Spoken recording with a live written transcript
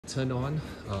turn on.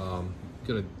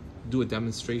 Gonna do a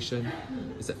demonstration.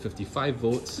 It's at 55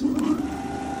 volts.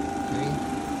 Okay.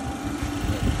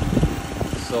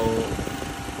 So,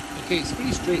 okay, it's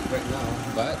pretty straight right now,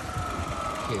 but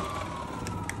okay,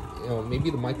 maybe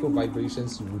the micro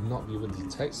vibrations you would not be able to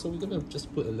detect. So we're gonna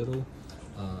just put a little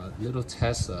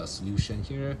test solution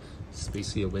here. It's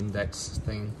basically a Windex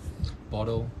thing,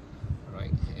 bottle. All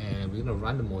right, and we're gonna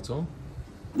run the motor. All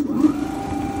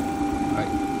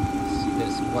right, see,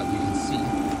 that's what you can see.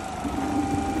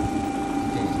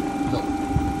 Okay, look.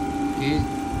 Okay,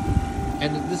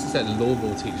 and this is at low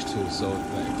voltage too, so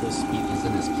the actual speed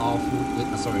isn't as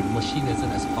powerful. Sorry, the machine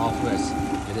isn't as powerful as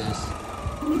it is.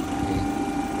 Okay,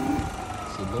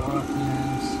 see, low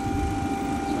RPMs.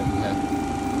 So you have.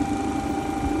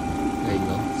 There you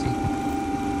go, see?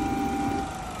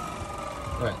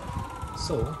 Alright,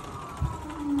 so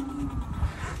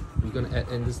we're gonna add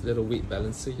in this little weight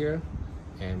balancer here,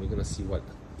 and we're gonna see what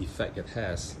effect it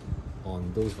has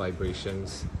on those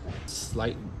vibrations.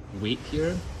 Slight weight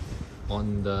here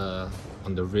on the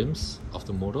rims of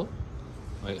the motor.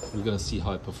 Right, we're gonna see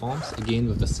how it performs. Again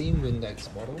with the same Windex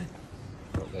bottle.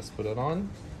 Right, let's put it on.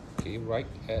 Okay, right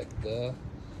at the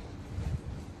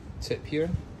tip here.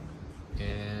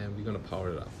 And we're gonna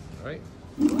power it up. Alright.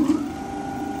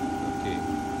 Okay.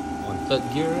 On third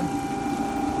gear,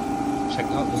 check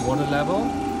out the water level.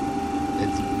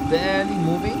 It's barely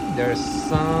moving. There's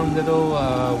some little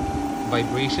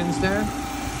vibrations there.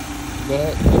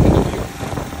 But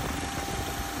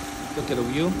look at the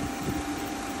wheel.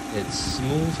 It's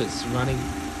smooth, it's running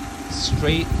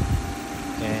straight,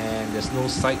 and there's no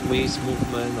sideways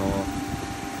movement or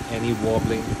any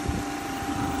wobbling.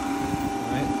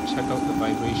 Check out the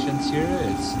vibrations here.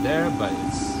 It's there, but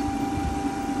it's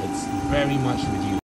very much reduced.